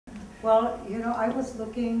Well, you know, I was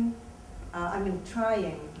looking,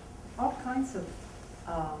 trying all kinds of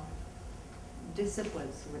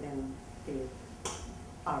disciplines within the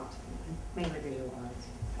art, mainly visual arts.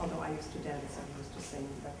 Although I used to dance, I used to sing,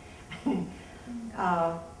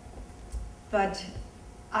 but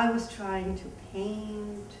I was trying to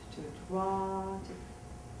paint, to draw,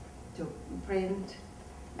 to print,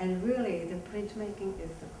 and really the printmaking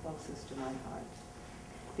is the closest to my heart.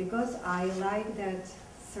 Because I like that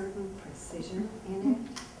certain precision in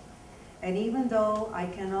it, and even though I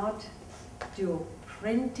cannot do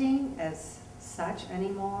printing as such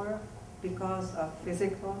anymore because of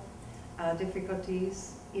physical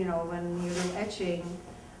difficulties, you know, when you do etching,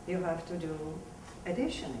 you have to do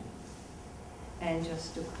additioning. And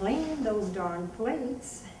just to clean those darn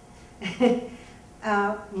plates,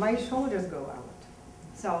 my shoulders go out.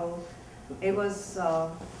 So it was a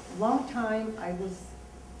long time I was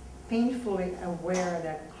painfully aware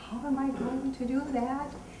that how am I going to do that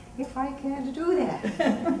if I can't do that?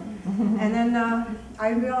 And then I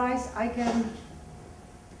realized I can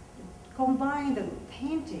combine the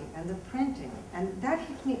painting and the printing, and that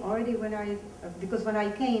hit me already because when I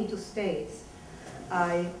came to States,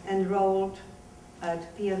 I enrolled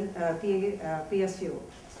at PSU,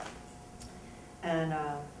 and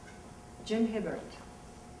Jim Hibbert,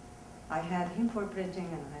 I had him for printing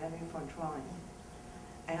and I had him for drawing,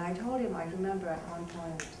 and I told him, I remember at one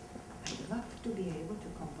point, I'd love to be able to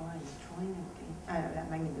combine drawing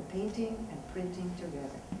and the painting and printing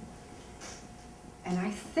together. And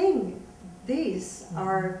I think these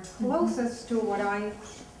are closest to what I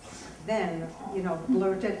then, you know,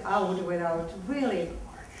 blurted out without really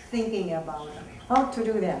thinking about how to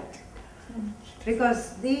do that.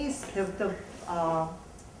 Because these, the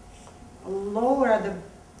lower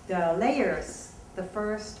the layers, the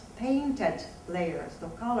first painted layers, the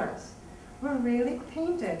colors, were really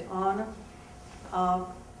painted on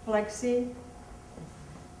plexi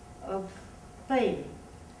of plane.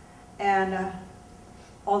 And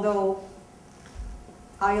although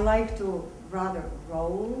I like to rather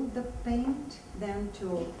roll the paint than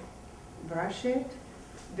to brush it,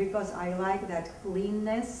 because I like that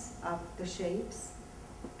cleanness of the shapes.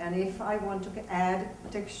 And if I want to add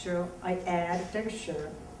texture, I add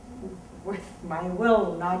texture with my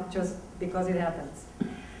will, not just because it happens.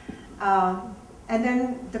 And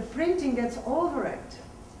then the printing gets over it,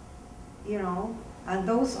 you know, and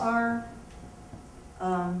those are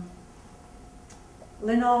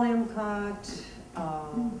linoleum cut,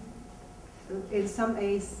 in some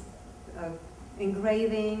ways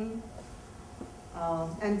engraving,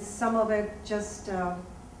 and some of it just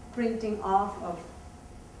printing off of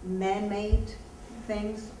man-made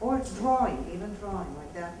things, or drawing, even drawing,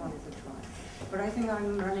 like that one is a drawing. But I think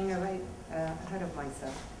I'm running away ahead of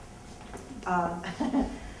myself.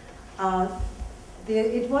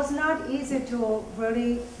 It was not easy to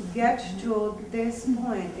really get to this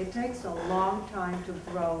point. It takes a long time to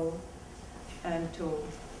grow and to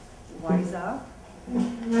wise up,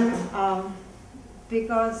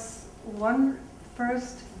 because one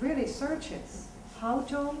first really searches how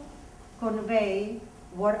to convey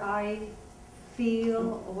what I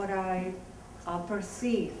feel, what I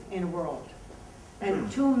perceive in the world.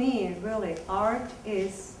 And to me, really, art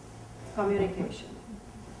is communication.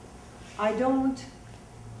 I don't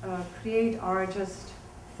create art just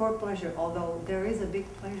for pleasure, although there is a big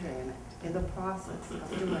pleasure in it, in the process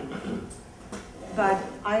of doing it. But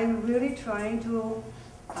I'm really trying to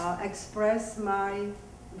express my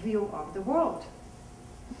view of the world.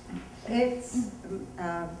 It's,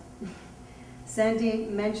 Sandy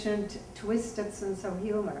mentioned twisted sense of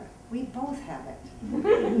humor. We both have it.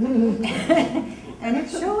 And it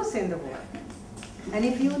shows in the work. And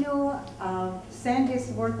if you knew Sandy's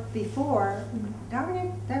work before, darn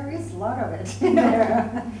it, there is a lot of it in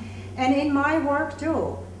there. And in my work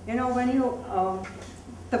too. You know, when you,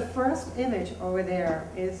 the first image over there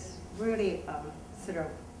is really sort of,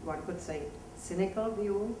 one could say, cynical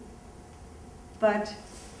view. But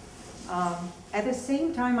at the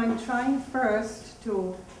same time, I'm trying first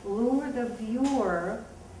to lure the viewer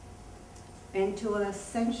into a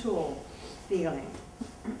sensual feeling.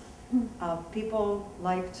 People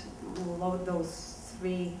liked those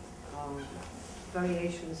three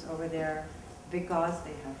variations over there because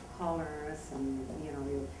they have colors and, you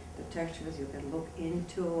know, the textures you can look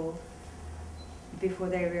into before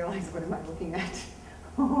they realize, what am I looking at?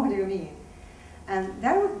 What do you mean? And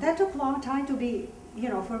that took a long time to be, you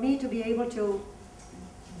know, for me to be able to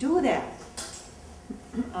do that.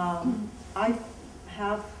 I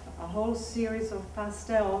have a whole series of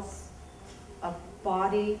pastels of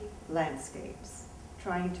body landscapes,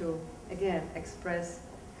 trying to, again, express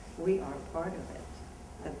we are part of it.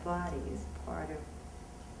 The body is part of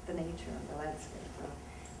the nature of the landscape.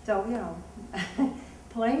 So, you know,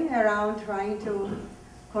 playing around, trying to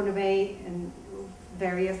convey in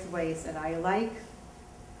various ways, and I like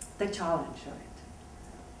the challenge of it.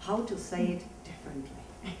 How to say it differently.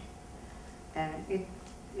 And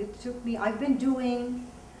it took me, I've been doing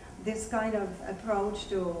this kind of approach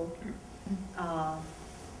to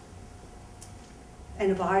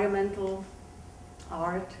environmental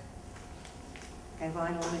art,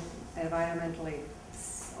 environmentally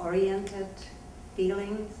oriented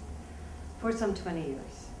feelings for some 20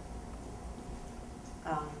 years.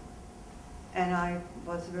 And I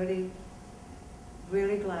was really,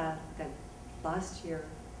 really glad that last year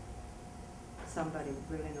somebody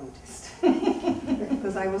really noticed.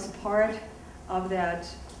 Because I was part of that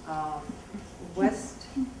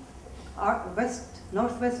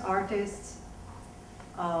Northwest artists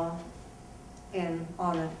on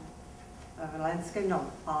a landscape,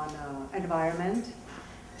 no, on environment,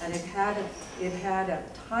 and it had a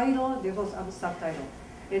title. There was a subtitle.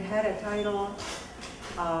 It had a title,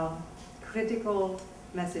 critical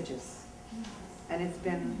messages, and it's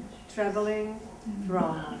been traveling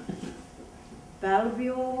from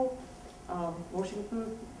Bellevue,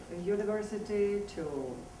 Washington University,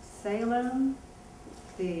 to Salem,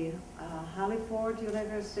 the Haliford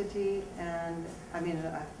University, and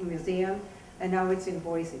museum, and now it's in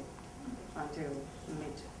Boise until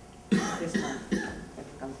mid this month that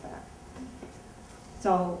it comes back.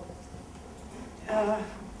 So,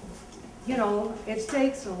 you know, it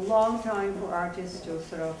takes a long time for artists to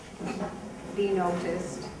sort of be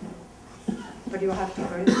noticed, but you have to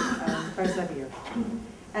persevere.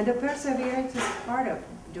 And the perseverance is part of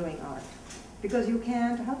doing art, because you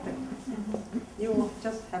can't help it. You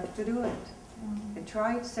just have to do it. I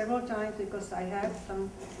tried several times because I had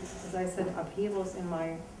some, as I said, upheavals in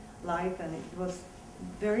my life, and it was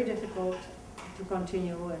very difficult to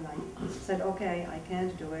continue, and I said, okay, I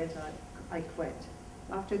can't do it, I quit.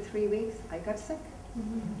 After 3 weeks, I got sick,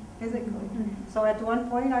 physically. So at one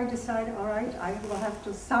point I decided, all right, I will have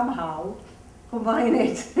to somehow combine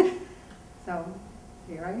it. So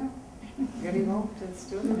here I am. Getting old, let's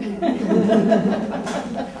do it.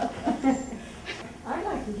 I'd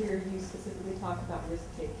like to hear you specifically talk about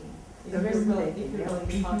risk-taking. If The you're willing risk-taking,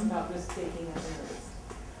 to talk about risk-taking as an artist.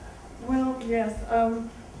 Well, yes.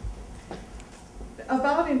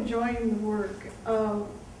 About enjoying the work,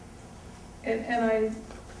 and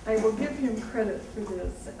I will give him credit for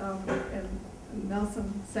this. And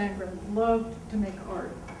Nelson Sandgren loved to make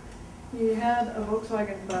art. He had a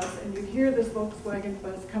Volkswagen bus, and you'd hear this Volkswagen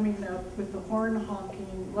bus coming up with the horn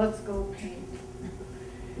honking, let's go paint.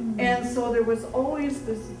 And so there was always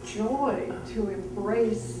this joy to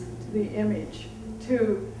embrace the image,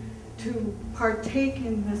 to partake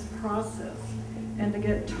in this process, and to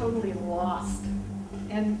get totally lost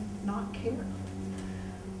and not care.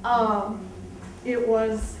 It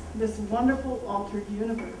was this wonderful altered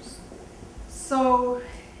universe. So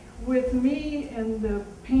with me and the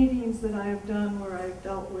paintings that I have done where I've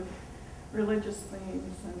dealt with religious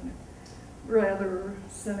themes and rather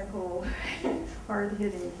cynical,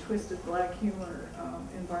 hard-hitting, twisted black humor,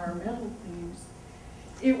 environmental themes,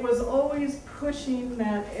 it was always pushing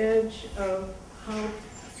that edge of how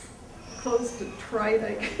close to trite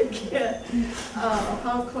I could get,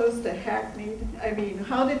 how close to hackneyed. I mean,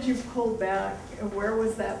 how did you pull back? Where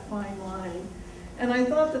was that fine line? And I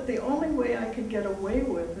thought that the only way I could get away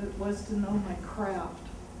with it was to know my craft.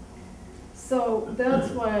 So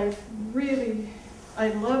that's why I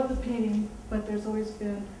love the painting, but there's always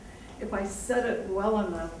been, if I said it well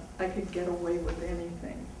enough, I could get away with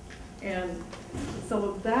anything. And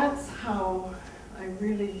so that's how I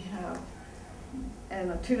really have,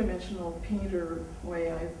 in a two-dimensional painter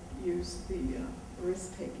way, I've used the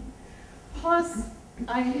risk-taking. Plus,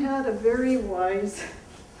 I had a very wise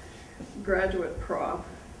graduate prof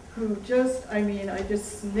who I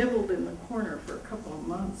just snivelled in the corner for a couple of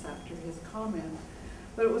months after his comment.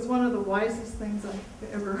 But it was one of the wisest things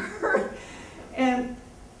I've ever heard. And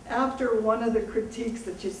after one of the critiques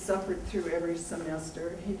that you suffered through every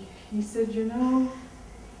semester, he said, you know,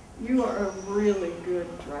 you are a really good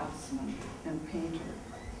draftsman and painter.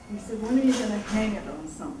 He said, when are you going to hang it on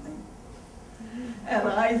something? And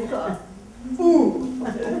I thought, ooh,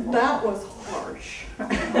 that was harsh.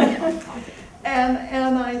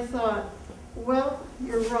 And I thought, well,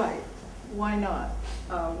 you're right. Why not?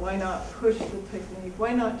 Why not push the technique?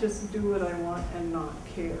 Why not just do what I want and not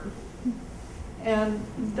care? And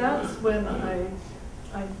that's when I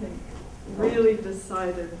think, really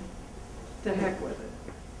decided to heck with it.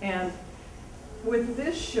 And with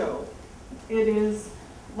this show, it is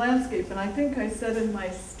landscape, and I think I said in my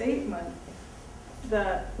statement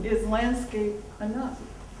that is landscape enough?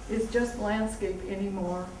 Is just landscape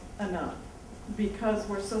anymore enough? Because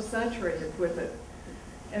we're so saturated with it,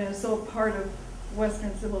 and it's so part of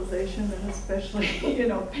Western civilization, and especially, you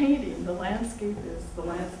know, painting. The landscape is the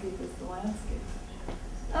landscape is the landscape.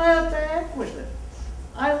 I have to act with it.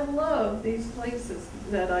 I love these places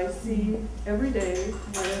that I see every day,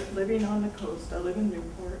 living on the coast. I live in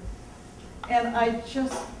Newport, and I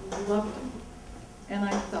just loved them. And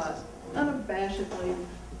I thought, unabashedly,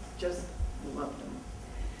 just loved them.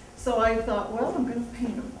 So I thought, well, I'm going to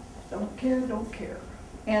paint them. Don't care, don't care.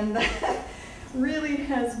 And that really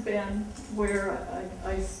has been where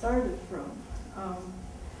I started from.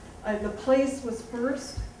 The place was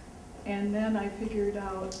first, and then I figured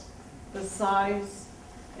out the size,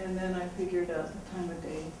 and then I figured out the time of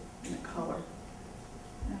day and the color,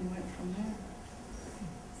 and went from there.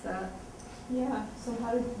 Is that? Yeah, so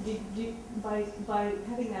how did you by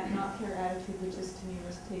having that not care attitude, which is to me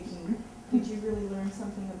risk-taking, did you really learn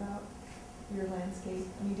something about your landscape?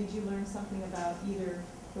 I mean, did you learn something about either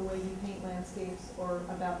the way you paint landscapes or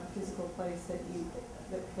about the physical place that you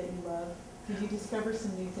love? Did you discover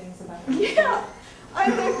some new things about it? Yeah, I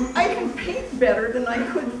think I can paint better than I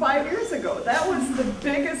could 5 years ago. That was the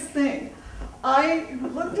biggest thing. I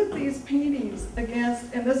looked at these paintings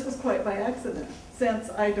against, and this was quite by accident, since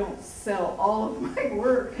I don't sell all of my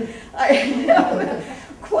work. I have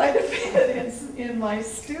quite a bit in my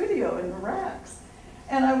studio in the racks.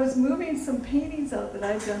 And I was moving some paintings out that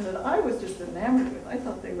I'd done that I was just enamored with. I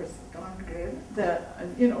thought they were so darn good that,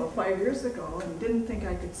 you know, 5 years ago, and didn't think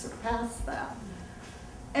I could surpass that.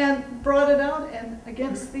 And brought it out and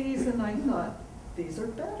against these, and I thought, these are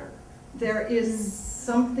better. There is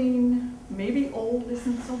something, maybe old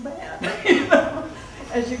isn't so bad. You know?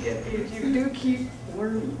 As you get age, you do keep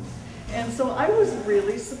learning. And so I was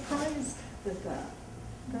really surprised at that.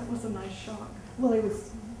 That was a nice shock. Well, I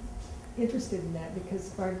was interested in that because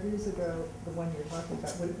 5 years ago, the one you're talking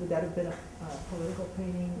about, would that have been a political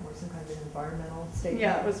painting or some kind of an environmental statement?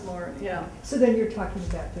 Yeah, it was more, yeah. So then you're talking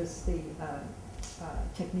about just the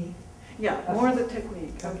technique? Yeah, more the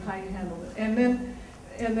technique of how you handle it.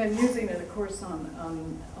 And then using it, of course,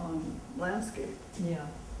 on landscape. Yeah.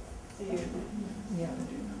 You, Yeah.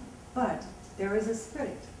 But there is a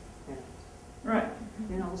spirit in it. Right.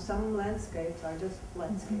 You know, some landscapes are just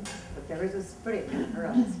landscapes, but there is a spirit in her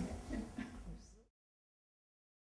landscape.